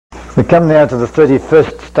We come now to the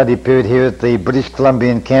 31st study period here at the British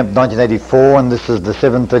Columbian Camp 1984, and this is the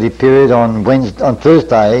 7:30 period on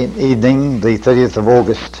Thursday evening, the 30th of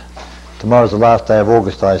August. Tomorrow's the last day of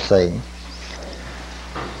August, I see.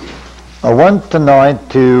 I want tonight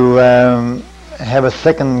to have a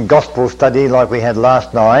second gospel study like we had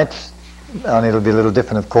last night, only it'll be a little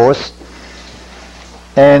different of course.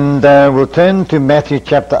 And we'll turn to Matthew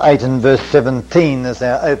chapter 8 and verse 17 as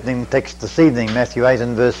our opening text this evening. Matthew 8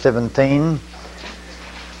 and verse 17.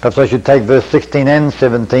 Perhaps I should take verse 16 and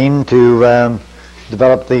 17 to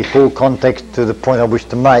develop the full context to the point I wish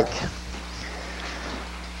to make.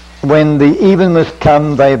 When the even was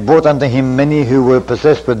come, they brought unto him many who were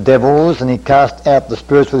possessed with devils, and he cast out the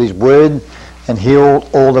spirits with his word, and healed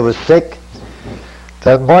all that was sick,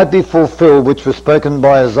 that it might be fulfilled which was spoken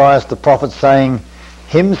by Isaiah the prophet, saying,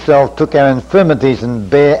 Himself took our infirmities and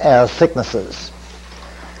bare our sicknesses.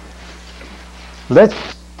 Let's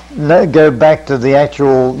go back to the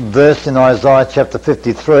actual verse in Isaiah chapter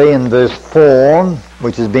 53 and verse 4,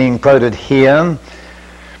 which is being quoted here.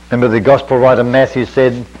 Remember, the gospel writer Matthew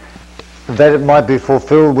said, that it might be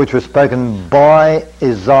fulfilled which was spoken by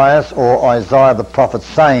Isaiah the prophet,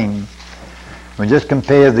 saying. We just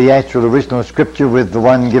compare the actual original scripture with the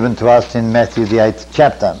one given to us in Matthew the 8th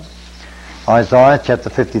chapter. Isaiah chapter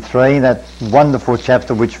 53, that wonderful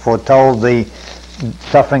chapter which foretold the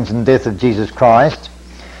sufferings and death of Jesus Christ.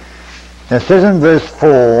 Now it says in verse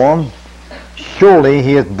 4, Surely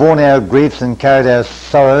he hath borne our griefs and carried our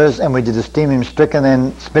sorrows, and we did esteem him stricken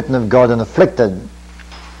and smitten of God and afflicted.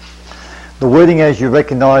 The wording, as you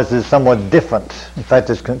recognise, is somewhat different. In fact,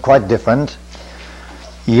 it's quite different.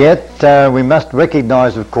 Yet we must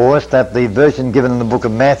recognise, of course, that the version given in the book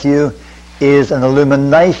of Matthew is an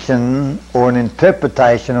illumination or an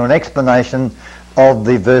interpretation or an explanation of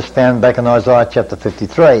the verse found back in Isaiah chapter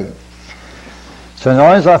 53. So in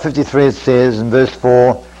Isaiah 53 it says in verse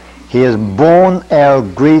 4, He has borne our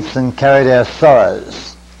griefs and carried our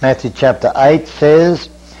sorrows. Matthew chapter 8 says,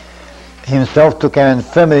 Himself took our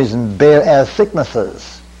infirmities and bare our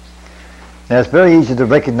sicknesses. Now it's very easy to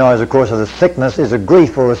recognise, of course, that a sickness is a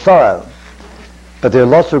grief or a sorrow. But there are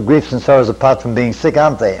lots of griefs and sorrows apart from being sick,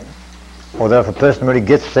 aren't there? Although if a person really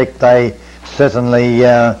gets sick, they certainly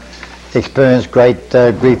experience great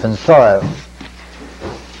grief and sorrow.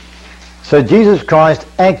 So Jesus Christ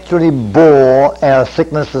actually bore our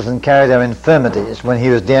sicknesses and carried our infirmities when he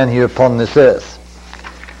was down here upon this earth.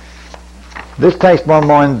 This takes my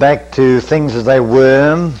mind back to things as they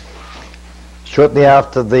were shortly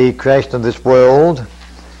after the creation of this world.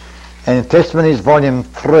 And in Testimonies volume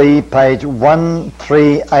 3, page 1,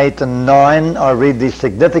 3, 8 and 9, I read these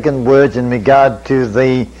significant words in regard to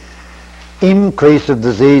the increase of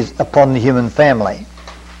disease upon the human family.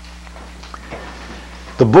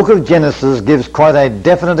 The book of Genesis gives quite a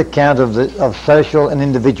definite account of social and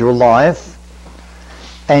individual life,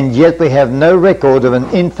 and yet we have no record of an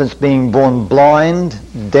infant being born blind,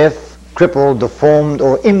 deaf, crippled, deformed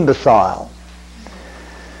or imbecile.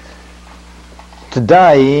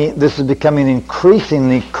 Today, this is becoming an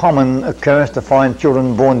increasingly common occurrence to find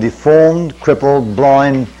children born deformed, crippled,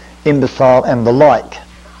 blind, imbecile and the like.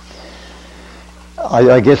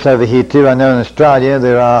 I guess over here too, I know in Australia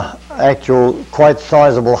there are actual quite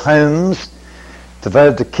sizable homes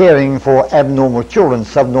devoted to caring for abnormal children,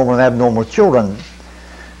 subnormal and abnormal children.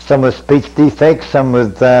 Some with speech defects, some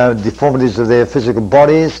with deformities of their physical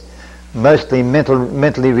bodies, mostly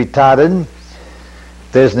mentally retarded.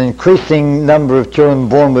 There's an increasing number of children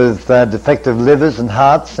born with defective livers and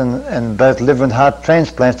hearts, and both liver and heart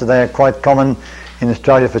transplants today are quite common in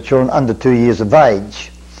Australia for children under 2 years of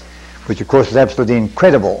age, which of course is absolutely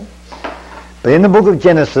incredible. But in the book of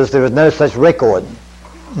Genesis there is no such record.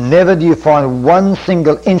 Never do you find one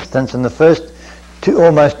single instance in the first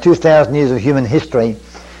almost 2,000 years of human history,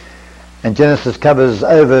 and Genesis covers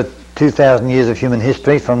over 2,000 years of human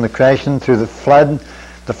history from the creation through the flood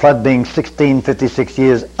being 1656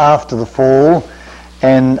 years after the fall,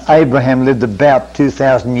 and Abraham lived about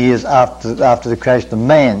 2,000 years after the creation of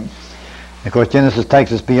man. And of course Genesis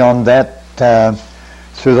takes us beyond that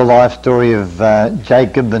through the life story of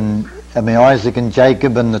Isaac and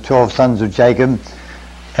Jacob and the 12 sons of Jacob,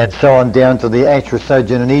 and so on down to the actual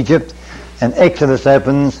sojourn in Egypt, and Exodus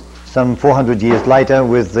opens some 400 years later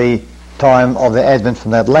with the time of the advent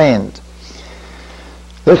from that land.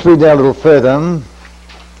 Let's read now a little further.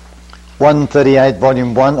 138,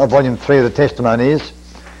 volume 1, or volume 3 of the Testimonies.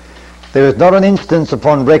 There is not an instance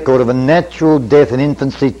upon record of a natural death in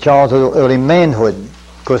infancy, childhood or early manhood.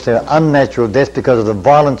 Of course there are unnatural deaths because of the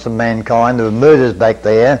violence of mankind. There were murders back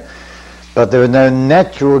there, but there are no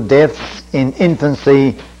natural deaths in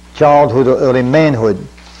infancy, childhood or early manhood.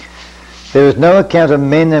 There is no account of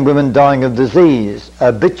men and women dying of disease.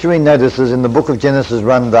 Obituary notices in the book of Genesis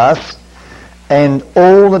run thus: and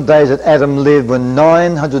all the days that Adam lived were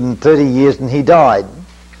 930 years, and he died.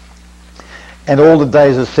 And all the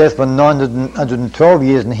days of Seth were 912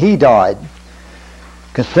 years, and he died.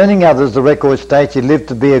 Concerning others, the record states he lived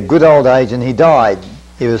to be a good old age, and he died.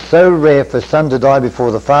 It was so rare for a son to die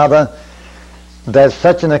before the father that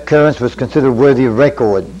such an occurrence was considered worthy of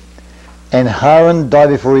record. And Haran died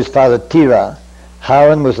before his father Terah.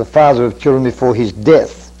 Haran was the father of children before his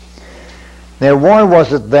death. Now, why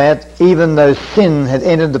was it that even though sin had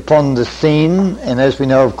entered upon the scene, and as we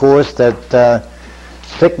know, of course, that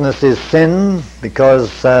sickness is sin,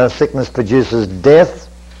 because sickness produces death,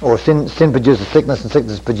 or sin produces sickness and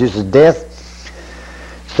sickness produces death.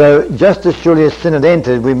 So just as surely as sin had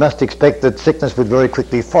entered, we must expect that sickness would very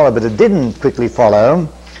quickly follow, but it didn't quickly follow,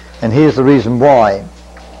 and here's the reason why.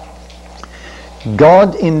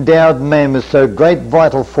 God endowed man with so great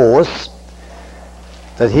vital force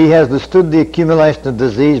that he has withstood the accumulation of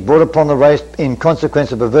disease brought upon the race in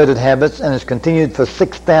consequence of perverted habits, and has continued for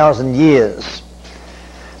 6,000 years.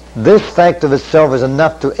 This fact of itself is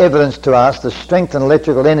enough to evidence to us the strength and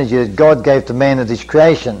electrical energy that God gave to man at his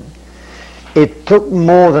creation. It took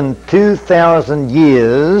more than 2,000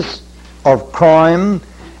 years of crime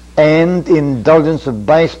and indulgence of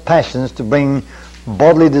base passions to bring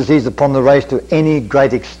bodily disease upon the race to any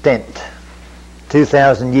great extent.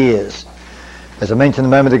 2,000 years. As I mentioned a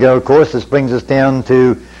moment ago, of course, this brings us down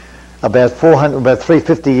to about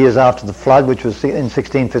 350 years after the flood, which was in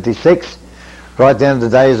 1656, right down to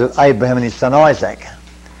the days of Abraham and his son Isaac.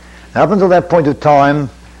 Now, up until that point of time,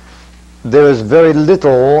 there was very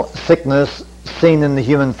little sickness seen in the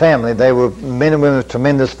human family. They were men and women of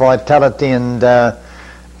tremendous vitality and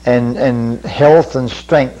health and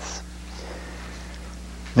strength.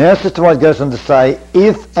 Now, Sister White goes on to say,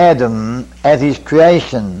 if Adam at his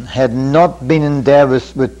creation had not been endowed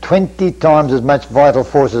with 20 times as much vital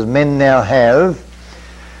force as men now have,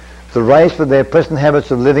 the race with their present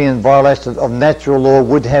habits of living in violation of natural law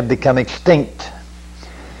would have become extinct.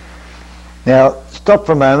 Now, stop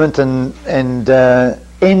for a moment and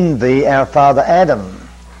envy our father Adam.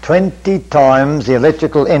 20 times the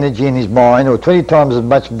electrical energy in his mind, or 20 times as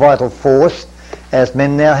much vital force as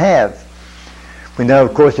men now have. We know,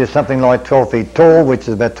 of course, there's something like 12 feet tall, which is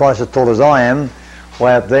about twice as tall as I am,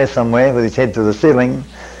 way up there somewhere with his head to the ceiling.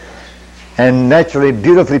 And naturally,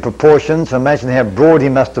 beautifully proportioned, so imagine how broad he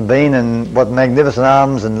must have been and what magnificent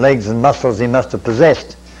arms and legs and muscles he must have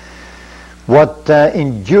possessed. What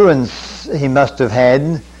endurance he must have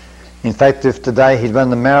had. In fact, if today he'd run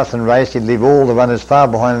the marathon race, he'd leave all the runners far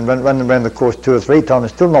behind and run around the course 2 or 3 times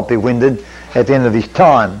and still not be winded at the end of his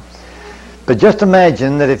time. But just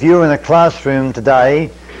imagine that if you were in a classroom today,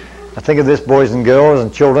 I think of this, boys and girls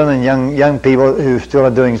and children and young people who still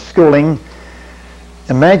are doing schooling,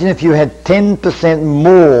 imagine if you had 10%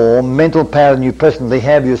 more mental power than you presently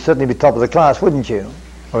have, you'd certainly be top of the class, wouldn't you?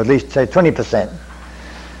 Or at least say 20%.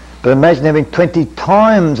 But imagine having 20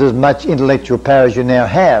 times as much intellectual power as you now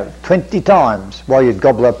have. 20 times. Well, you'd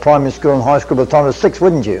gobble up primary school and high school by the time of 6,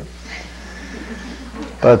 wouldn't you?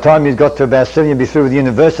 By the time you'd got to about 7, you'd be through with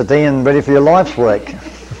university and ready for your life's work.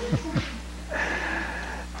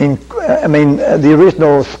 The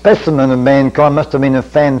original specimen of mankind must have been a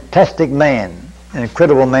fantastic man, an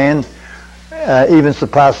incredible man, even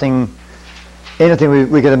surpassing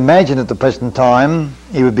anything we could imagine at the present time.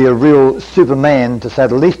 He would be a real superman, to say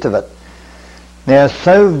the least of it. Now,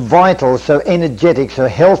 so vital, so energetic, so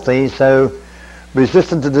healthy, so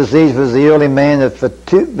resistant to disease was the early man,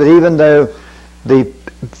 but even though the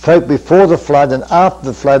folk before the flood and after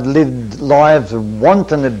the flood lived lives of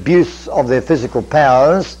wanton abuse of their physical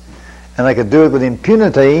powers, and they could do it with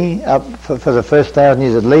impunity up for the first 1,000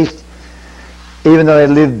 years at least, even though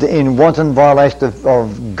they lived in wanton violation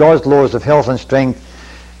of God's laws of health and strength,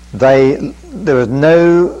 there was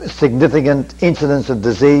no significant incidence of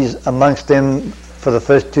disease amongst them for the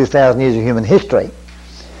first 2,000 years of human history.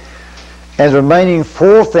 And the remaining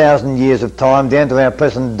 4,000 years of time down to our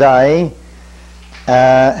present day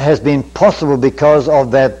has been possible because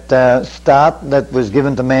of that start that was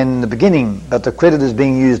given to man in the beginning. But the credit is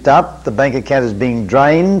being used up, the bank account is being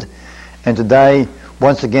drained, and today,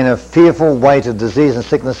 once again, a fearful weight of disease and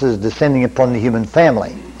sickness is descending upon the human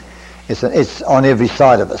family. It's on every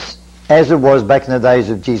side of us, as it was back in the days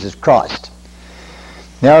of Jesus Christ.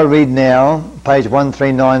 Now I read page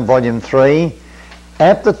 139, volume 3.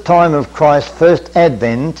 At the time of Christ's first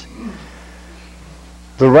advent,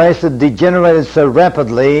 the race had degenerated so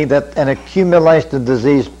rapidly that an accumulation of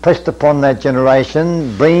disease pressed upon that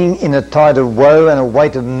generation, bringing in a tide of woe and a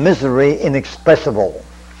weight of misery inexpressible.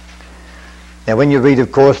 Now when you read,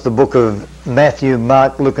 of course, the book of Matthew,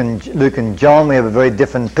 Mark, Luke and John, we have a very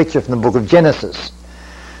different picture from the book of Genesis.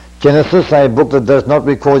 Genesis, a book that does not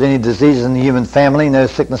record any diseases in the human family, no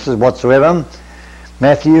sicknesses whatsoever.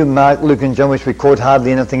 Matthew, Mark, Luke and John, which record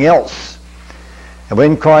hardly anything else. And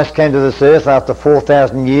when Christ came to this earth after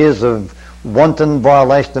 4,000 years of wanton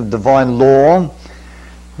violation of divine law,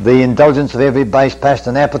 the indulgence of every base passion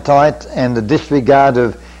and appetite, and the disregard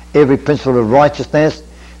of every principle of righteousness,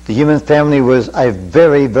 the human family was a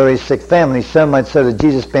very, very sick family, so much so that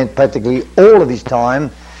Jesus spent practically all of his time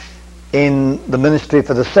in the ministry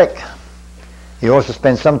for the sick. He also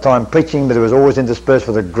spent some time preaching, but it was always interspersed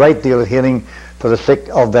with a great deal of healing for the sick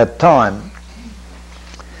of that time.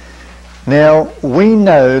 Now, we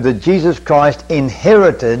know that Jesus Christ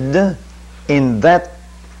inherited in that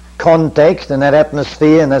context, in that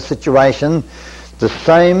atmosphere, in that situation, the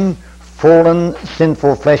same fallen,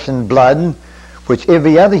 sinful flesh and blood which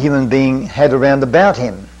every other human being had around about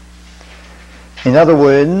him. In other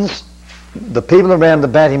words, the people around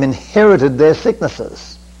about him inherited their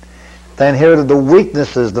sicknesses. They inherited the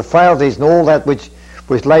weaknesses, the frailties, and all that which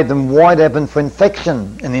laid them wide open for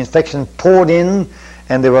infection. And the infection poured in,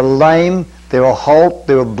 and they were lame, they were halt,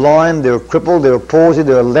 they were blind, they were crippled, they were palsied,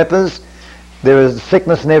 they were lepers. There was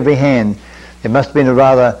sickness in every hand. It must have been a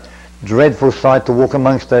rather dreadful sight to walk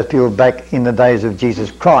amongst those people back in the days of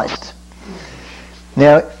Jesus Christ.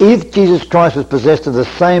 Now, if Jesus Christ was possessed of the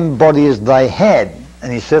same body as they had,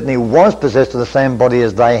 and he certainly was possessed of the same body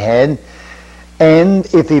as they had, and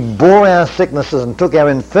if he bore our sicknesses and took our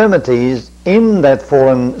infirmities in that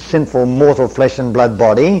fallen, sinful, mortal flesh and blood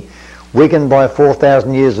body, weakened by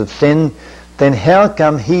 4,000 years of sin, then how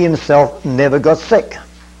come he himself never got sick?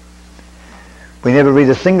 We never read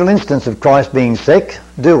a single instance of Christ being sick,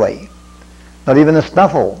 do we? Not even a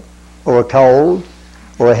snuffle, or a cold,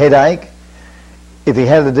 or a headache. If he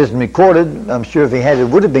had, it isn't recorded. I'm sure if he had, it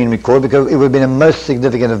would have been recorded, because it would have been a most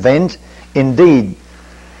significant event indeed.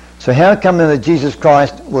 So how come then that Jesus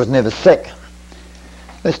Christ was never sick?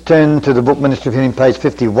 Let's turn to the book Ministry of Healing, page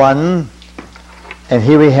 51, and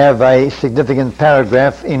here we have a significant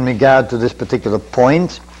paragraph in regard to this particular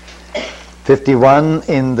point. 51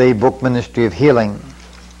 in the book Ministry of Healing.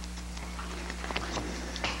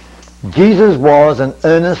 Jesus was an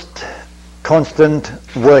earnest, constant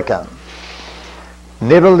worker.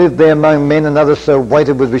 Never lived there among men another so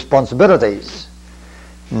weighted with responsibilities.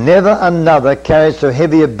 Never another carried so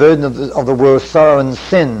heavy a burden of the world's sorrow and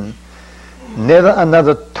sin. Never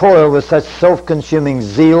another toiled with such self-consuming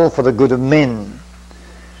zeal for the good of men.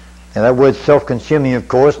 Now that word self-consuming, of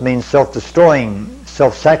course, means self-destroying,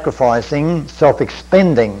 self-sacrificing,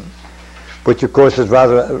 self-expending, which of course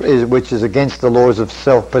which is against the laws of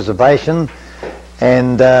self-preservation,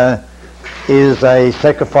 and is a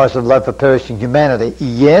sacrifice of love for perishing humanity.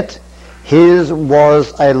 Yet his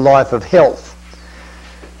was a life of health.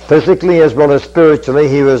 Physically as well as spiritually,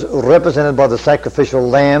 he was represented by the sacrificial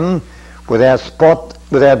lamb, without spot,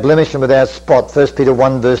 without blemish and without spot. 1 Peter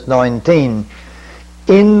 1 verse 19.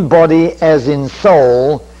 In body as in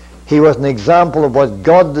soul, he was an example of what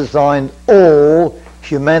God designed all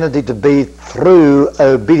humanity to be through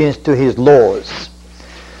obedience to his laws.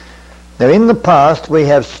 Now in the past we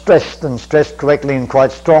have stressed, and stressed correctly and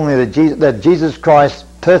quite strongly, that Jesus Christ's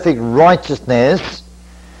perfect righteousness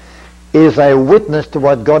is a witness to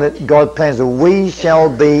what God plans that we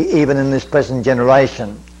shall be even in this present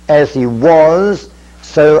generation. As he was,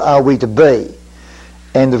 so are we to be.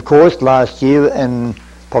 And of course last year, and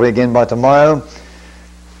probably again by tomorrow,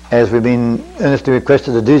 as we've been earnestly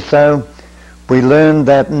requested to do so, we learned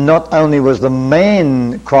that not only was the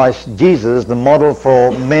man Christ Jesus the model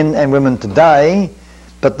for men and women today,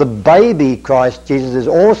 but the baby Christ Jesus is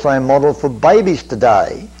also a model for babies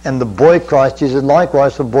today, and the boy Christ Jesus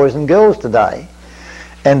likewise for boys and girls today,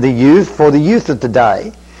 and the youth for the youth of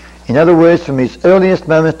today. In other words, from his earliest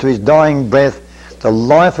moments to his dying breath, the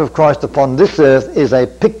life of Christ upon this earth is a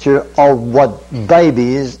picture of what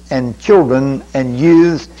babies and children and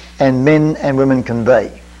youths and men and women can be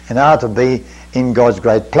and are to be in God's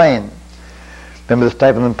great plan. Remember the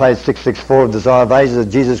statement on page 664 of Desire of Ages that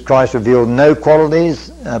Jesus Christ revealed no qualities,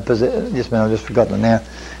 I've just forgotten it now.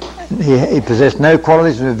 He possessed no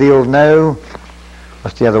qualities, revealed no,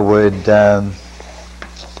 what's the other word?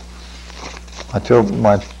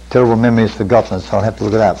 My terrible memory is forgotten, so I'll have to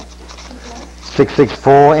look it up.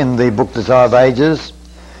 664 in the book Desire of Ages.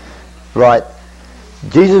 Right.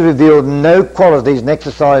 Jesus revealed no qualities and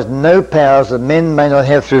exercised no powers that men may not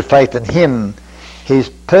have through faith in him. His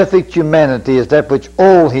perfect humanity is that which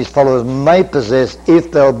all his followers may possess if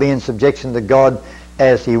they'll be in subjection to God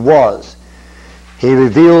as he was. He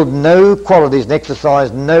revealed no qualities and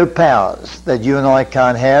exercised no powers that you and I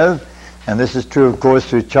can't have, and this is true, of course,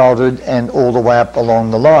 through childhood and all the way up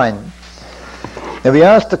along the line. Now we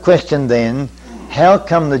ask the question then, how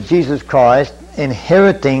come that Jesus Christ,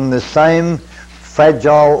 inheriting the same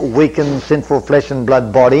fragile, weakened, sinful flesh and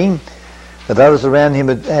blood body that others around him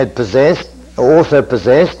had possessed, or also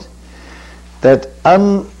possessed,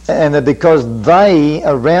 and that because they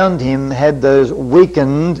around him had those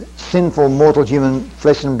weakened, sinful, mortal human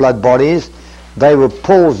flesh and blood bodies, they were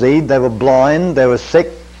palsied, they were blind, they were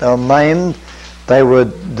sick, they were maimed, they were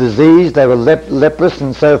diseased, they were leprous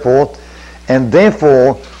and so forth, and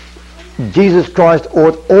therefore Jesus Christ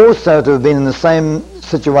ought also to have been in the same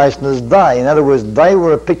situation as they. In other words, they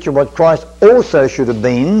were a picture of what Christ also should have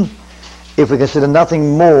been, if we consider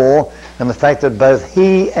nothing more than the fact that both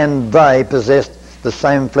he and they possessed the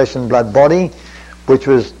same flesh and blood body, which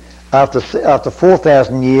was after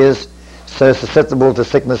 4,000 years so susceptible to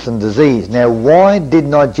sickness and disease. Now, why did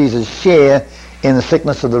not Jesus share in the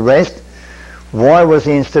sickness of the rest? Why was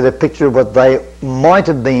he instead a picture of what they might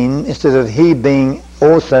have been, instead of he being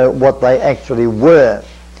also what they actually were?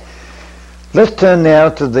 Let's turn now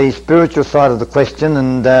to the spiritual side of the question,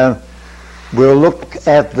 and we'll look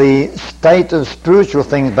at the state of spiritual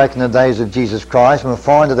things back in the days of Jesus Christ, and we'll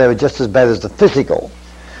find that they were just as bad as the physical.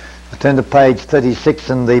 I turn to page 36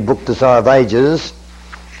 in the book Desire of Ages,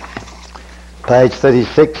 page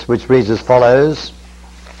 36, which reads as follows.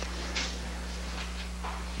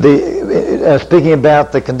 Speaking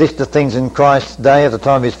about the condition of things in Christ's day at the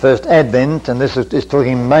time of his first advent, and this is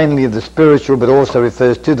talking mainly of the spiritual but also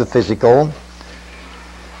refers to the physical.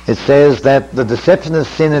 It says that the deception of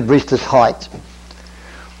sin had reached its height.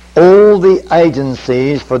 All the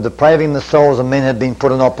agencies for depraving the souls of men had been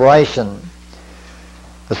put in operation.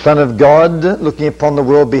 The Son of God, looking upon the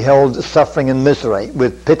world, beheld suffering and misery.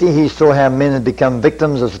 With pity he saw how men had become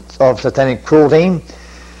victims of satanic cruelty.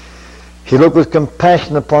 He looked with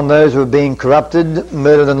compassion upon those who were being corrupted,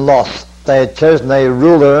 murdered and lost. They had chosen a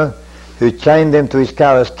ruler who chained them to his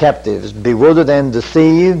car as captives. Bewildered and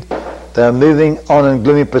deceived, they were moving on in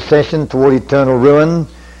gloomy procession toward eternal ruin,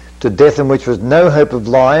 to death in which was no hope of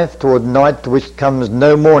life, toward night to which comes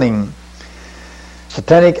no morning.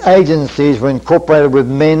 Satanic agencies were incorporated with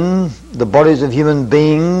men. The bodies of human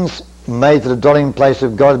beings, made for the dwelling place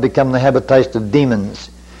of God, had become the habitation of demons.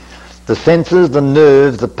 The senses, the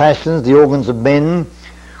nerves, the passions, the organs of men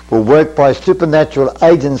were worked by supernatural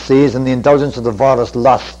agencies in the indulgence of the vilest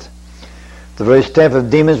lust. The very stamp of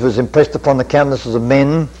demons was impressed upon the countenances of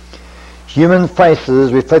men. Human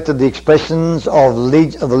faces reflected the expressions of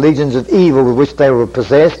the legions of evil with which they were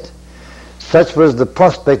possessed. Such was the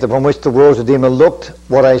prospect upon which the world's Redeemer looked.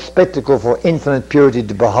 What a spectacle for infinite purity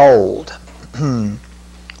to behold.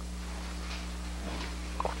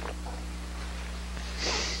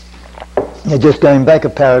 Now, just going back a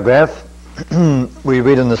paragraph, we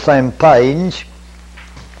read on the same page,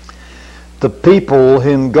 the people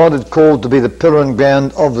whom God had called to be the pillar and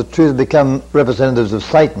ground of the truth had become representatives of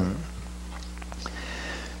Satan.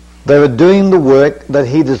 They were doing the work that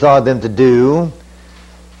he desired them to do,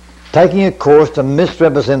 taking a course to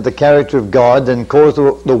misrepresent the character of God and cause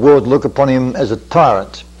the world to look upon him as a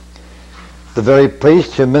tyrant. The very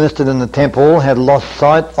priests who ministered in the temple had lost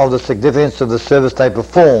sight of the significance of the service they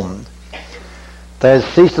performed. They had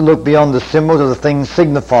ceased to look beyond the symbols of the things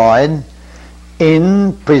signified.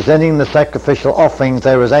 In presenting the sacrificial offerings,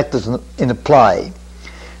 they were as actors in a play.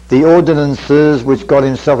 The ordinances which God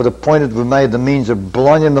himself had appointed were made the means of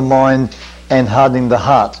blinding the mind and hardening the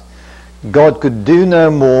heart. God could do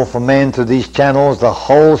no more for man through these channels. The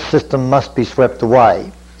whole system must be swept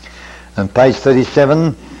away. On page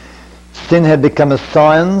 37, sin had become a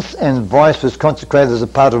science and vice was consecrated as a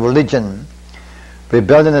part of religion.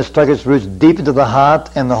 Rebellion had struck its roots deep into the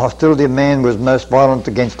heart, and the hostility of man was most violent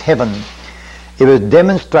against heaven. It was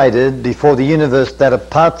demonstrated before the universe that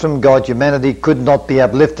apart from God, humanity could not be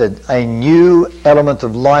uplifted. A new element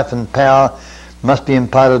of life and power must be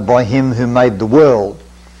imparted by him who made the world.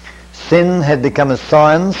 Sin had become a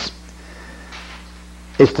science.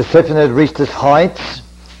 Its deception had reached its heights.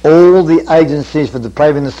 All the agencies for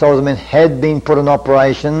depraving the souls of men had been put in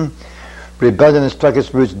operation. Rebellion had struck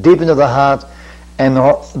its roots deep into the heart, and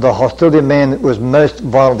the hostility of man was most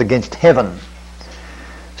violent against heaven.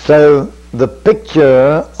 So the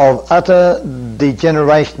picture of utter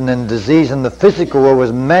degeneration and disease in the physical world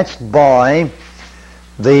was matched by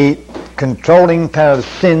the controlling power of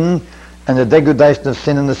sin and the degradation of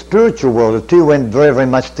sin in the spiritual world. The two went very, very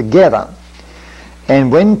much together.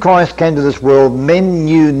 And when Christ came to this world, men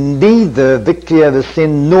knew neither victory over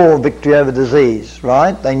sin nor victory over disease,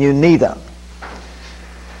 right? They knew neither.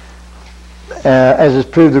 as is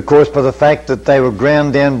proved, of course, by the fact that they were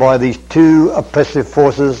ground down by these two oppressive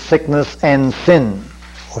forces, sickness and sin,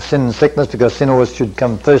 or sin and sickness, because sin always should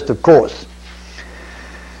come first, of course.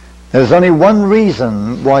 There's only one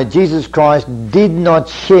reason why Jesus Christ did not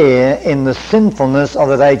share in the sinfulness of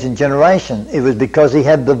that age and generation. It was because he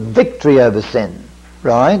had the victory over sin,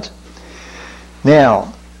 right?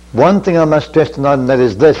 Now, one thing I must stress tonight, and that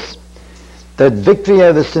is this: that victory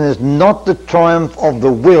over sin is not the triumph of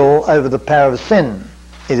the will over the power of sin.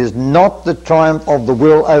 It is not the triumph of the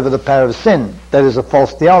will over the power of sin. That is a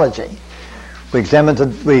false theology. We examined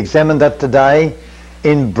that today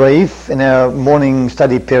in brief in our morning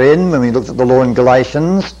study period when we looked at the law in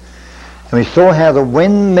Galatians, and we saw how that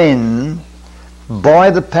when men, by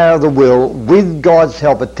the power of the will, with God's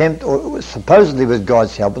help, attempt, or supposedly with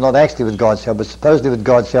God's help, but not actually with God's help, but supposedly with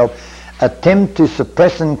God's help, attempt to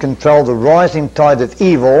suppress and control the rising tide of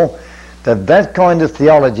evil, that kind of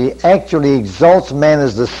theology actually exalts man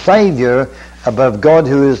as the saviour above God,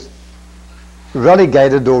 who is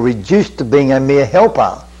relegated or reduced to being a mere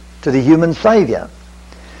helper to the human saviour.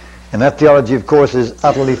 And that theology, of course, is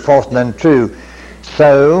utterly false and untrue.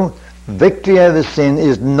 So, victory over sin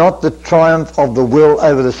is not the triumph of the will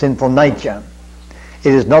over the sinful nature.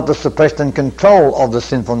 It is not the suppression and control of the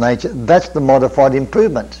sinful nature. That's the modified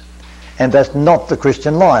improvement. And that's not the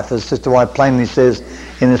Christian life, as Sister White plainly says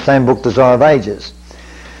in the same book, Desire of Ages.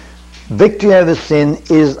 Victory over sin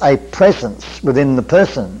is a presence within the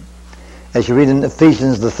person. As you read in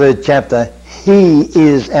Ephesians, the 3rd chapter, he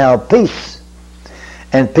is our peace.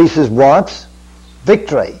 And peace is what?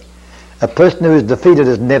 Victory. A person who is defeated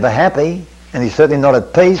is never happy, and he's certainly not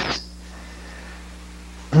at peace.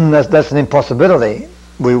 That's an impossibility.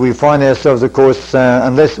 We find ourselves, of course,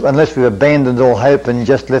 unless we've abandoned all hope and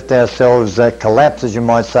just left ourselves collapse, as you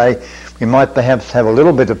might say, we might perhaps have a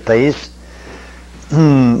little bit of peace.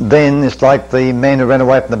 Then it's like the man who ran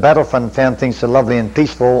away from the battlefront and found things so lovely and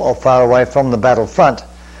peaceful or far away from the battlefront.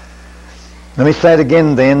 Let me say it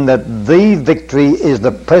again then, that the victory is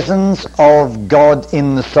the presence of God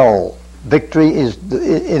in the soul. Victory is,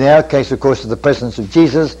 in our case, of course, is the presence of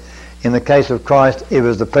Jesus. In the case of Christ, it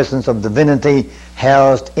was the presence of divinity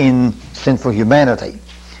housed in sinful humanity.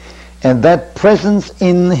 And that presence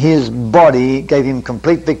in his body gave him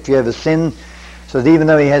complete victory over sin, so that even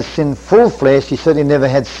though he has sinful flesh, he certainly never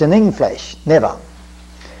had sinning flesh. Never.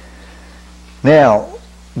 Now,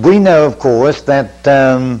 we know, of course, that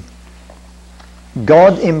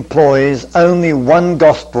God employs only one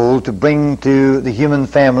gospel to bring to the human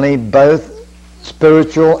family both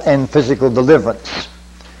spiritual and physical deliverance.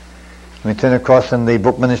 We turn across in the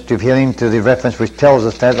book Ministry of Healing to the reference which tells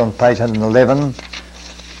us that on page 111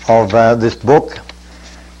 of this book.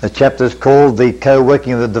 The chapter is called The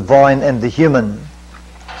Co-Working of the Divine and the Human.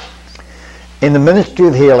 In the Ministry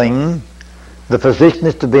of Healing, the physician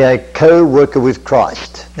is to be a co-worker with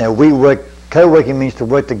Christ. Now co-working means to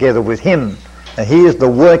work together with him. Now, he is the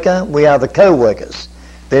worker, we are the co-workers.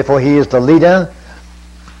 Therefore he is the leader,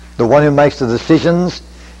 the one who makes the decisions.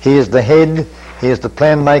 He is the head, he is the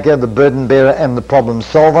plan maker, the burden bearer and the problem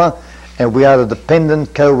solver, and we are the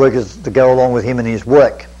dependent co-workers to go along with him in his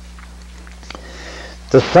work.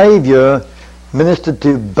 The Saviour ministered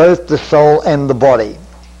to both the soul and the body.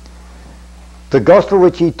 The gospel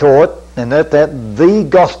which he taught, and note that, the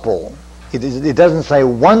gospel, it doesn't say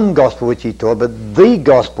one gospel which he taught, but the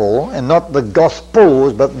gospel, and not the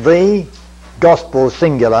gospels, but the gospel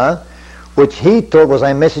singular, which he taught was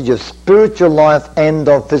a message of spiritual life and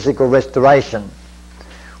of physical restoration.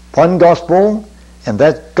 One gospel, and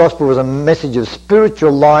that gospel was a message of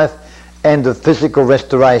spiritual life and of physical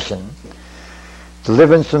restoration.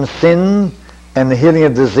 Deliverance from sin and the healing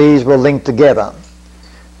of disease were linked together.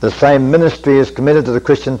 The same ministry is committed to the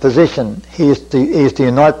Christian physician. He is to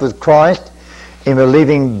unite with Christ in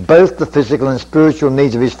relieving both the physical and spiritual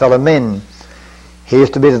needs of his fellow men. He is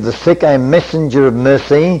to be to the sick a messenger of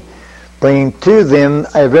mercy, bringing to them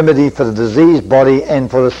a remedy for the diseased body and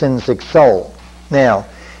for the sin-sick soul. Now,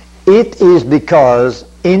 it is because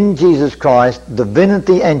in Jesus Christ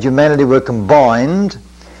divinity and humanity were combined.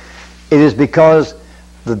 It is because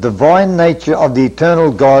the divine nature of the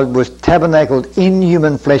eternal God was tabernacled in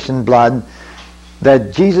human flesh and blood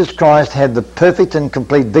that Jesus Christ had the perfect and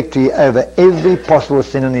complete victory over every possible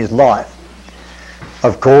sin in his life.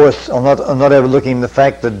 Of course, I'm not overlooking the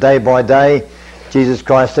fact that day by day Jesus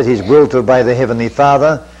Christ set his will to obey the Heavenly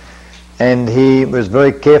Father, and he was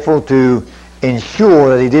very careful to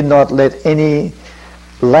ensure that he did not let any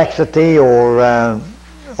laxity or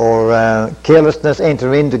carelessness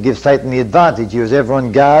enter in to give Satan the advantage. He was ever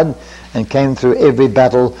on guard and came through every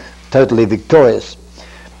battle totally victorious.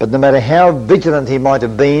 But no matter how vigilant he might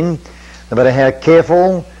have been, no matter how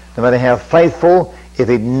careful, no matter how faithful, if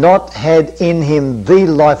he'd not had in him the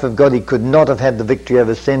life of God, he could not have had the victory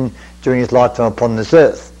over sin during his lifetime upon this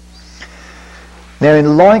earth. Now,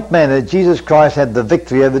 in like manner, Jesus Christ had the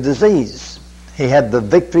victory over disease. He had the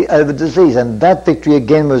victory over disease, and that victory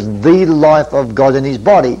again was the life of God in his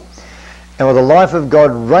body. And while the life of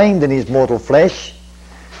God reigned in his mortal flesh,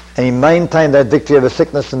 and he maintained that victory over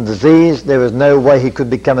sickness and disease, there was no way he could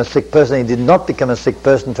become a sick person. He did not become a sick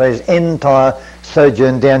person for his entire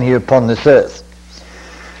sojourn down here upon this earth.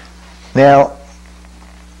 Now,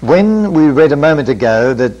 when we read a moment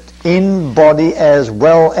ago that in body as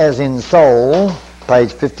well as in soul,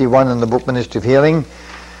 page 51 in the book Ministry of Healing,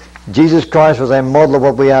 Jesus Christ was a model of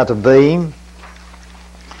what we are to be.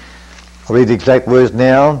 I'll read the exact words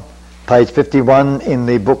now. Page 51 in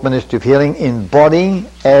the book Ministry of Healing, in body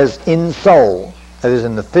as in soul, that is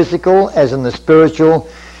in the physical as in the spiritual,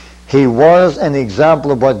 he was an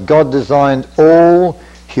example of what God designed all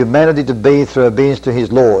humanity to be through obedience to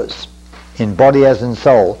his laws, in body as in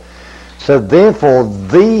soul. So therefore,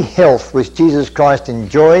 the health which Jesus Christ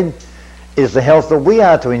enjoyed is the health that we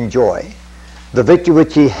are to enjoy. The victory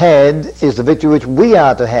which he had is the victory which we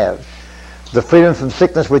are to have. The freedom from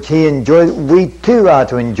sickness which he enjoyed, we too are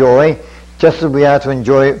to enjoy, just as we are to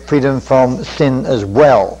enjoy freedom from sin as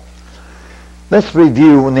well. Let's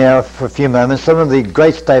review now for a few moments some of the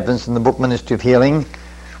great statements in the book Ministry of Healing,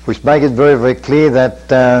 which make it very, very clear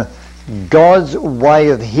that God's way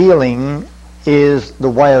of healing is the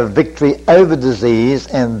way of victory over disease,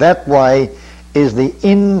 and that way is the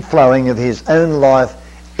inflowing of his own life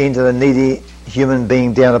into the needy human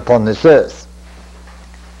being down upon this earth.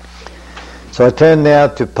 So I turn now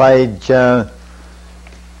to page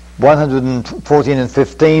 114 and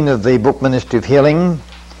 15 of the book Ministry of Healing,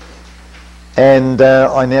 and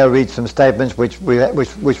I now read some statements which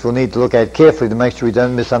we'll need to look at carefully to make sure we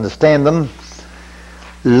don't misunderstand them.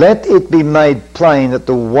 Let it be made plain that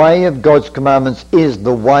the way of God's commandments is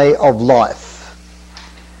the way of life.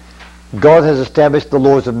 God has established the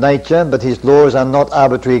laws of nature, but his laws are not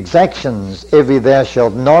arbitrary exactions. Every thou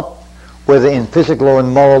shalt not, whether in physical or in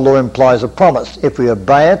moral law, implies a promise. If we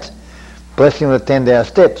obey it, blessing will attend our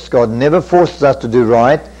steps. God never forces us to do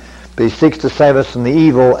right, but he seeks to save us from the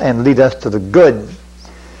evil and lead us to the good.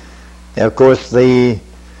 Now, of course, those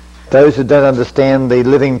who don't understand the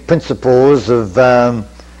living principles of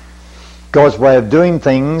God's way of doing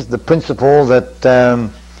things, the principle that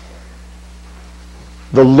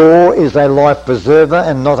the law is a life preserver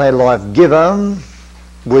and not a life giver,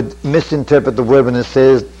 would misinterpret the word when it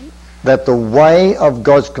says that the way of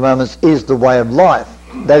God's commandments is the way of life.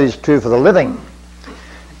 That is true for the living,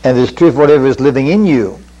 and it is true for whatever is living in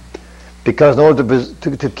you, because in order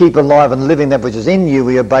to keep alive and living that which is in you,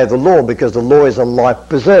 we obey the law, because the law is a life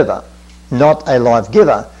preserver, not a life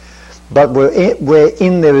giver. But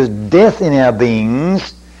wherein there is death in our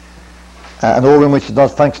beings, an organ which is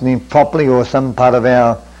not functioning properly, or some part of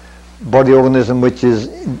our body organism which is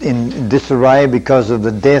in disarray because of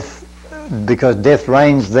the death, because death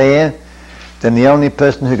reigns there, then the only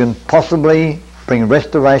person who can possibly bring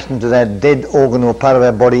restoration to that dead organ or part of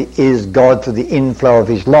our body is God through the inflow of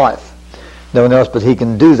his life. No one else but he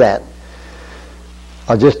can do that.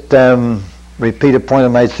 I'll just repeat a point I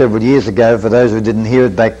made several years ago for those who didn't hear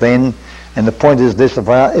it back then, and the point is this: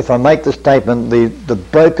 if I make the statement, the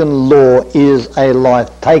broken law is a life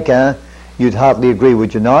taker, you'd hardly agree,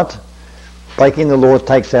 would you not? Breaking the law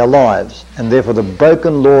takes our lives, and therefore the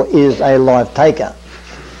broken law is a life taker.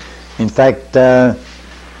 In fact,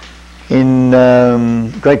 in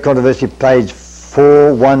Great Controversy, page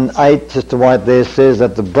 418, Sister White there says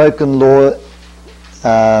that the broken law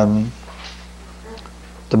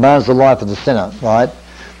demands the life of the sinner, right?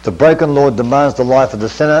 The broken law demands the life of the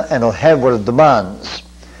sinner, and will have what it demands.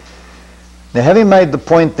 Now, having made the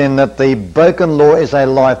point then that the broken law is a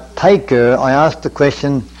life taker, I ask the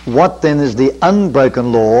question, what then is the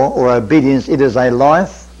unbroken law or obedience? It is a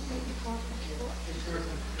life.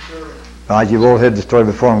 Right, you've all heard the story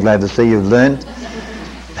before. I'm glad to see you've learned.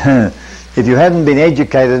 If you hadn't been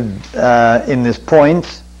educated in this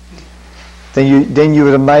point, then you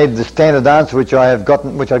would have made the standard answer which I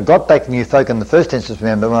got back from you folk in the first instance.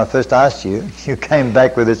 Remember, when I first asked you, you came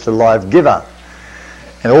back with it's a life giver.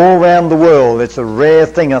 And all around the world, it's a rare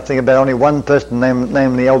thing. I think about only one person,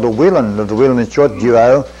 namely Elder Whelan of the Whelan and Short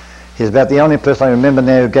duo. He's about the only person I remember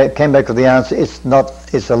now who came back with the answer.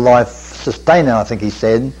 It's a life sustainer, I think he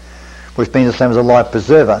said, which means the same as a life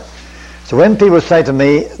preserver. So when people say to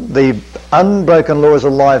me, the unbroken law is a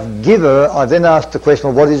life giver, I then ask the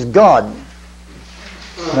question, well, what is God?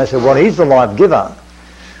 And they say, well, he's the life giver.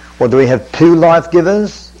 Well, do we have two life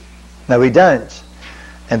givers? No, we don't.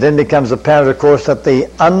 And then becomes apparent, of course, that the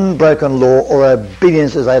unbroken law or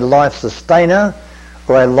obedience is a life sustainer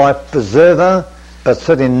or a life preserver, but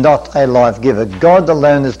certainly not a life giver. God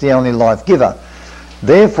alone is the only life giver.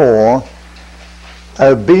 Therefore,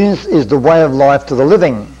 obedience is the way of life to the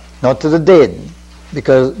living, not to the dead.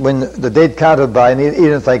 Because when the dead can't obey, and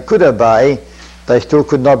even if they could obey, they still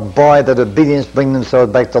could not by that obedience bring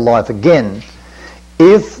themselves back to life again.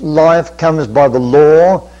 If life comes by the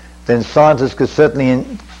law, then scientists could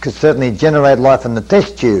certainly generate life in the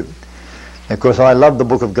test tube. And of course, I love the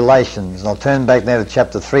book of Galatians. And I'll turn back now to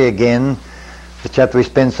chapter 3 again, the chapter we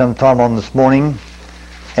spent some time on this morning.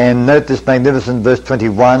 And note this magnificent verse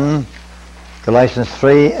 21, Galatians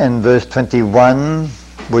 3 and verse 21,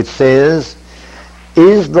 which says,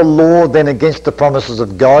 "Is the law then against the promises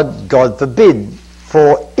of God? God forbid.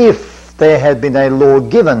 For if there had been a law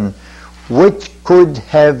given, which could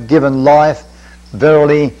have given life,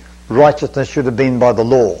 verily righteousness should have been by the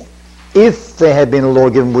law." If there had been a law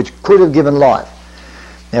given which could have given life.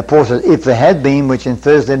 Now Paul says, if there had been, which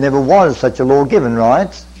infers there never was such a law given, right?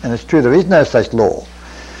 And it's true, there is no such law.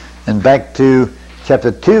 And back to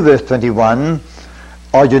chapter 2, verse 21,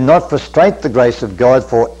 "I do not frustrate the grace of God,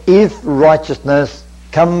 for if righteousness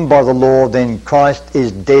come by the law, then Christ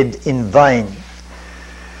is dead in vain."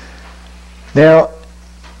 Now,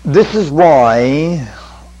 this is why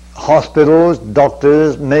hospitals,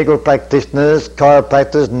 doctors, medical practitioners,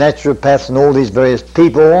 chiropractors, naturopaths, and all these various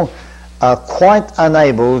people are quite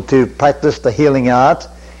unable to practice the healing art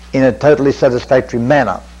in a totally satisfactory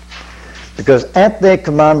manner. Because at their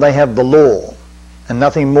command they have the law, and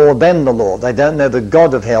nothing more than the law. They don't know the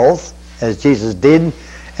God of health, as Jesus did,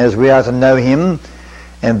 as we are to know him,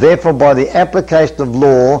 and therefore by the application of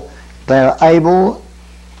law they are able,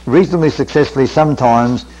 reasonably successfully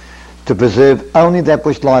sometimes, to preserve only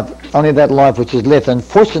that life which is left.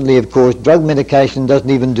 Unfortunately, of course, drug medication doesn't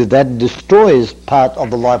even do that. It destroys part of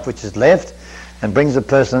the life which is left and brings a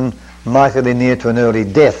person markedly near to an early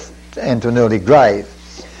death and to an early grave.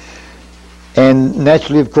 And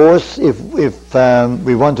naturally, of course, if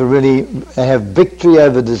we want to really have victory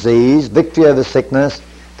over disease, victory over sickness,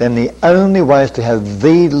 then the only way is to have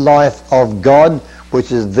the life of God,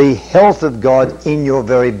 which is the health of God in your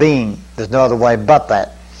very being. There's no other way but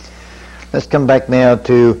that. Let's come back now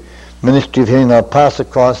to Ministry of Healing. I'll pass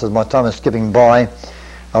across, as my time is skipping by,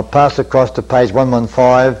 I'll pass across to page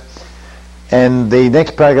 115, and the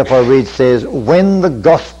next paragraph I read says, "When the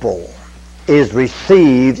gospel is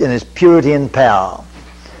received in its purity and power."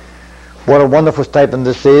 What a wonderful statement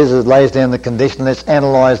this is. It lays down the condition. Let's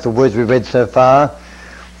analyse the words we've read so far.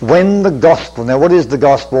 When the gospel, now what is the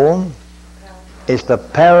gospel? It's the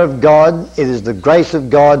power of God, it is the grace of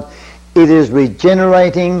God, it is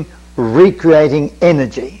regenerating, recreating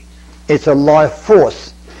energy. It's a life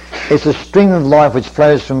force. It's a stream of life which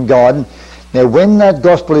flows from God. Now when that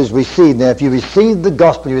gospel is received, now if you receive the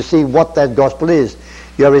gospel, you receive what that gospel is.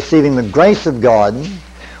 You are receiving the grace of God,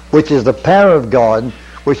 which is the power of God,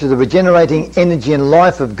 which is the regenerating energy and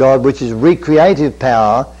life of God, which is recreative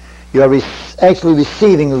power. You are actually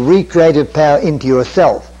receiving recreative power into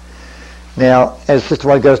yourself. Now, as Sister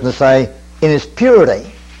White goes on to say, in its purity.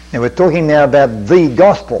 Now we're talking now about the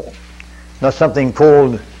gospel, not something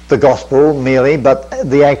called the gospel merely, but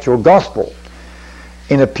the actual gospel.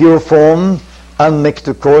 In a pure form, unmixed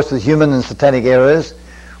of course with human and satanic errors.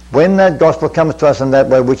 When that gospel comes to us in that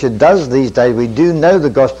way, which it does these days, we do know the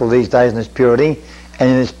gospel these days in its purity and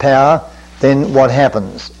in its power, then what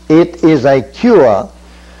happens? It is a cure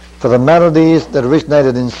for the maladies that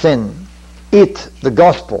originated in sin. It, the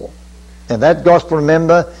gospel. And that gospel,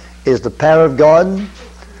 remember, is the power of God,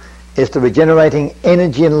 it's the regenerating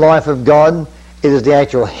energy and life of God, it is the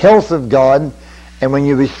actual health of God, and when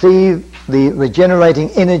you receive the regenerating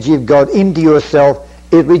energy of God into yourself,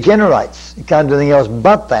 it regenerates. You can't do anything else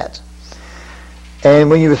but that. And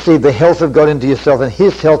when you receive the health of God into yourself, and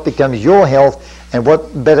his health becomes your health, and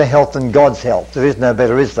what better health than God's health? There is no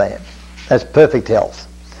better, is there? That's perfect health.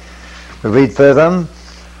 We read further,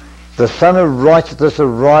 "The Son of Righteousness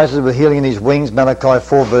arises with healing in his wings," Malachi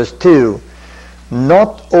 4 verse 2.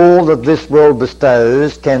 "Not all that this world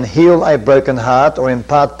bestows can heal a broken heart or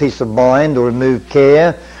impart peace of mind or remove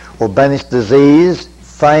care or banish disease,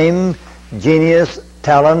 fame, genius,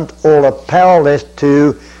 talent, all are powerless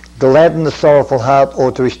to gladden the sorrowful heart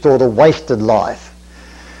or to restore the wasted life."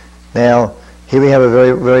 Now, here we have a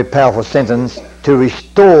very, very powerful sentence. To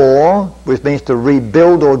restore, which means to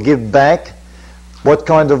rebuild or give back. What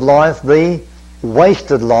kind of life? The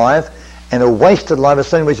wasted life. And a wasted life is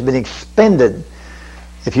something which has been expended.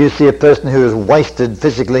 If you see a person who is wasted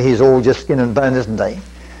physically, he's all just skin and bone, isn't he?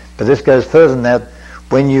 But this goes further than that.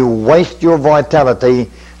 when you waste your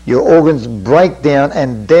vitality, your organs break down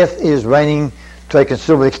and death is reigning to a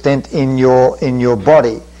considerable extent in your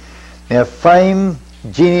body. Now fame,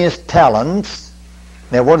 genius, talents.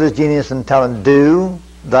 Now what does genius and talent do?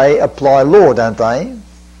 They apply law, don't they?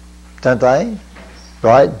 Don't they?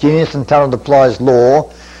 Right? Genius and talent applies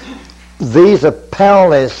law. These are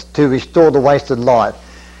powerless to restore the wasted life.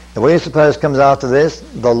 Now what do you suppose comes after this?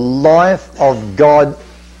 The life of God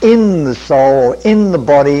in the soul, or in the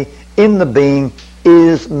body, in the being,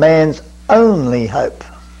 is man's only hope.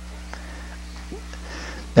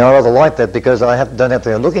 Now I rather like that because I don't have to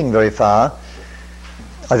go looking very far.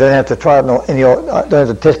 I don't have to try I don't have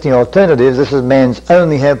to test any alternatives. This is man's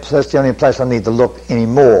only hope, so that's the only place I need to look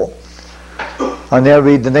anymore. I now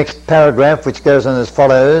read the next paragraph, which goes on as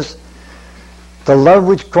follows. The love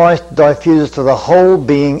which Christ diffuses to the whole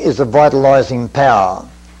being is a vitalizing power.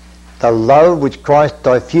 The love which Christ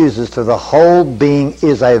diffuses to the whole being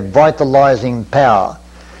is a vitalizing power.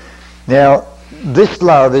 Now, this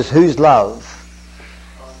love is whose love?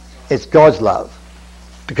 It's God's love,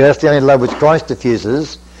 because that's the only love which Christ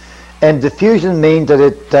diffuses. And diffusion means that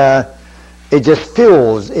it just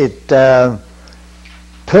fills, it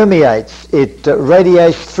permeates, it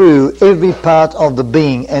radiates through every part of the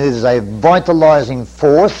being, and it is a vitalizing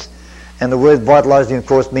force. And the word vitalizing, of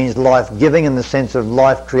course, means life-giving in the sense of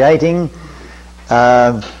life-creating.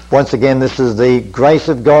 Once again, this is the grace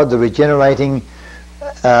of God, the regenerating,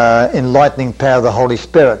 enlightening power of the Holy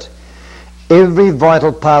Spirit. Every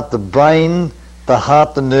vital part, the brain, the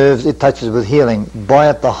heart, the nerves, it touches with healing. By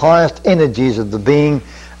it, the highest energies of the being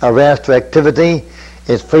are roused to activity.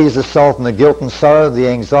 It frees the soul from the guilt and sorrow, the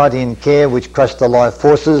anxiety and care which crush the life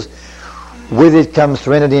forces. With it comes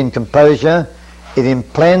serenity and composure. It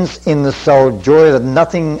implants in the soul joy that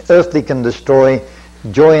nothing earthly can destroy,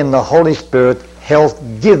 joy in the Holy Spirit,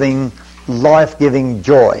 health-giving, life-giving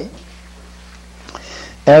joy.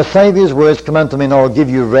 Our Saviour's words, "Come unto me and I will give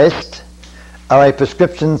you rest," are a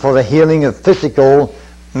prescription for the healing of physical,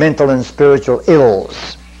 mental and spiritual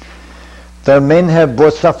ills. Though men have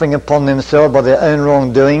brought suffering upon themselves by their own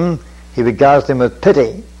wrongdoing, he regards them with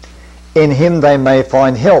pity. In him they may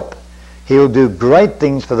find help. He will do great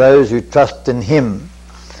things for those who trust in him.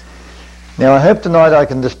 Now I hope tonight I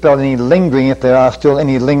can dispel any lingering, if there are still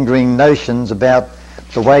any lingering notions about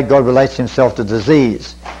the way God relates himself to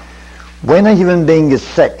disease. When a human being is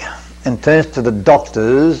sick and turns to the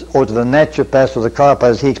doctors or to the naturopaths or the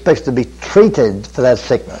chiropractors, he expects to be treated for that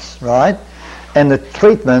sickness, right? And the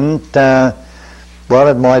treatment, well,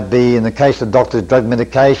 it might be, in the case of doctors, drug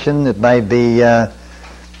medication. It may be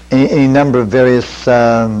any number of various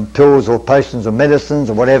pills or potions or medicines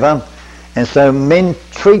or whatever. And so men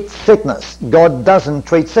treat sickness. God doesn't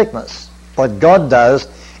treat sickness. What God does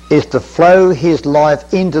is to flow his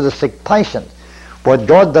life into the sick patient. What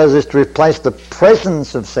God does is to replace the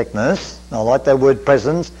presence of sickness, I like that word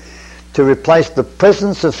presence, to replace the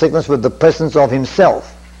presence of sickness with the presence of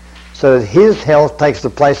himself, so that his health takes the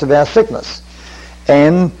place of our sickness.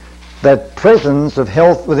 And that presence of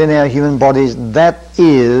health within our human bodies, that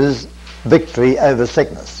is victory over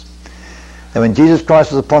sickness. Now when Jesus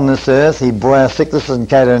Christ was upon this earth, he bore our sicknesses and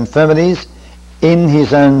carried our infirmities in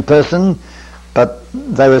his own person, but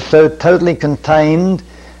they were so totally contained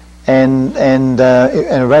and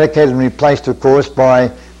eradicated and replaced, of course, by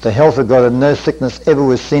the health of God, and no sickness ever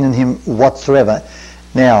was seen in him whatsoever.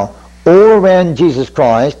 Now, all around Jesus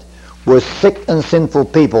Christ were sick and sinful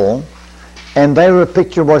people, and they were a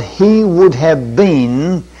picture of what he would have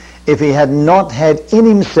been if he had not had in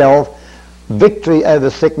himself victory over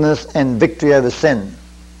sickness and victory over sin.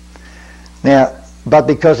 Now, but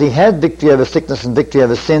because he had victory over sickness and victory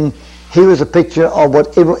over sin, he was a picture of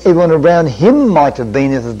what everyone around him might have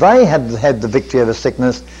been if they had had the victory over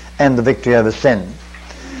sickness and the victory over sin.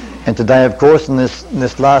 And today, of course, in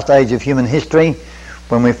this last age of human history,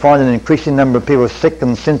 when we find an increasing number of people sick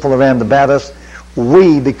and sinful around about us,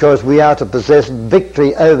 we, because we are to possess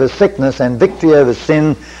victory over sickness and victory over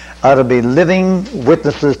sin, are to be living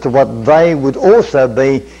witnesses to what they would also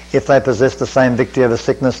be if they possessed the same victory over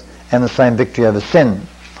sickness and the same victory over sin.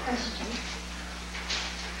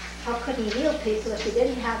 How could he heal people if he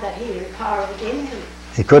didn't have that healing power within him?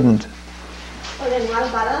 He couldn't. Well, then what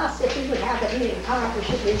about us? If we would have that healing power, we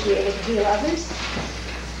should be able to heal others?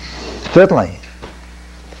 Certainly.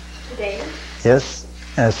 Today? Yes,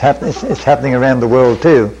 and it's happening around the world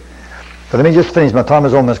too. But let me just finish. My time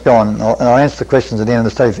is almost gone, and I'll answer the questions at the end of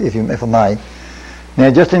the study if I may. Now,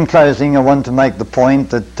 just in closing, I want to make the point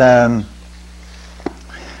that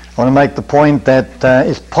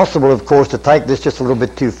it's possible, of course, to take this just a little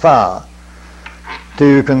bit too far.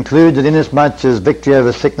 to conclude that inasmuch as victory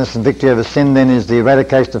over sickness and victory over sin then is the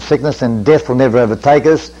eradication of sickness, and death will never overtake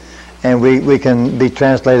us, and we can be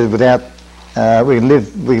translated without, we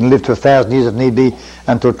can live to 1,000 years if need be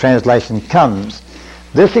until translation comes.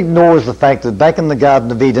 This ignores the fact that back in the Garden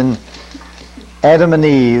of Eden, Adam and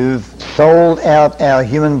Eve sold out our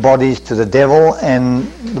human bodies to the devil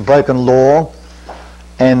and the broken law,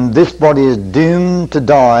 and this body is doomed to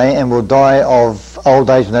die and will die of old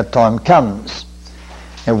age when that time comes.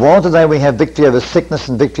 And while today we have victory over sickness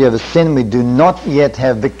and victory over sin, we do not yet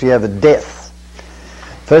have victory over death.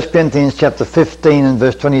 1 Corinthians chapter 15 and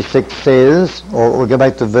verse 26 says, or we'll go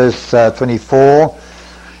back to verse 24,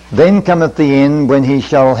 "Then cometh the end, when he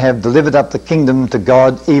shall have delivered up the kingdom to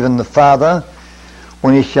God, even the Father,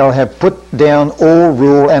 when he shall have put down all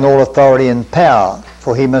rule and all authority and power.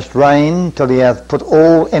 For he must reign till he hath put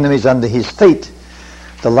all enemies under his feet.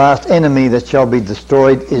 The last enemy that shall be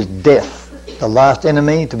destroyed is death." The last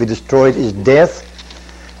enemy to be destroyed is death.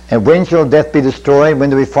 And when shall death be destroyed? When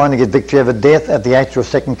do we finally get victory over death? At the actual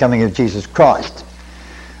second coming of Jesus Christ.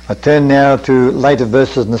 I turn now to later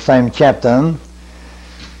verses in the same chapter,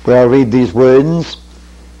 where I read these words.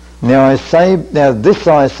 Now this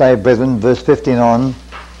I say, brethren, verse 15 on,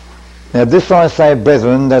 "Now this I say,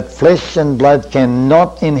 brethren, that flesh and blood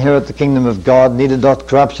cannot inherit the kingdom of God, neither doth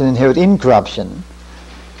corruption inherit incorruption.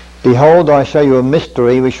 Behold, I show you a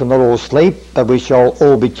mystery. We shall not all sleep, but we shall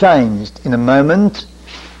all be changed. In a moment,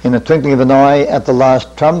 in the twinkling of an eye, at the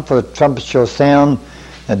last trump, for the trumpet shall sound,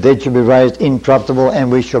 the dead shall be raised incorruptible,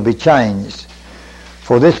 and we shall be changed.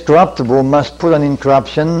 For this corruptible must put on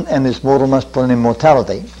incorruption, and this mortal must put on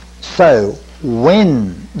immortality. So,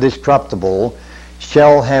 when this corruptible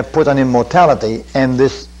shall have put on immortality, and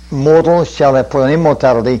this mortal shall have put on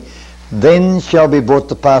immortality, then shall be brought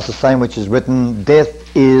to pass the same which is written, death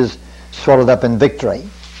is swallowed up in victory."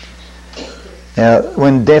 Now,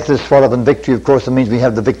 when death is swallowed up in victory, of course, it means we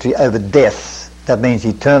have the victory over death. That means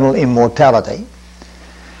eternal immortality.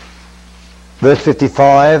 Verse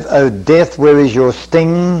 55, "O death, where is your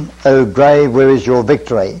sting? O grave, where is your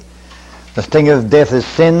victory? The sting of death is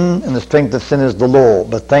sin, and the strength of sin is the law.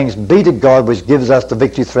 But thanks be to God, which gives us the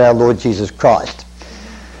victory through our Lord Jesus Christ."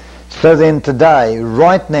 So then today,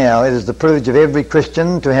 right now, it is the privilege of every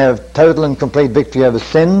Christian to have total and complete victory over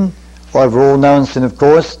sin, over all known sin, of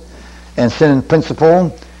course, and sin in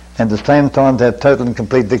principle, and at the same time to have total and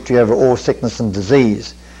complete victory over all sickness and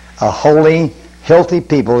disease. A holy, healthy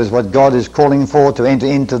people is what God is calling for, to enter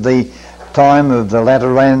into the time of the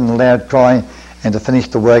latter rain and the loud cry, and to finish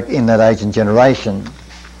the work in that age and generation.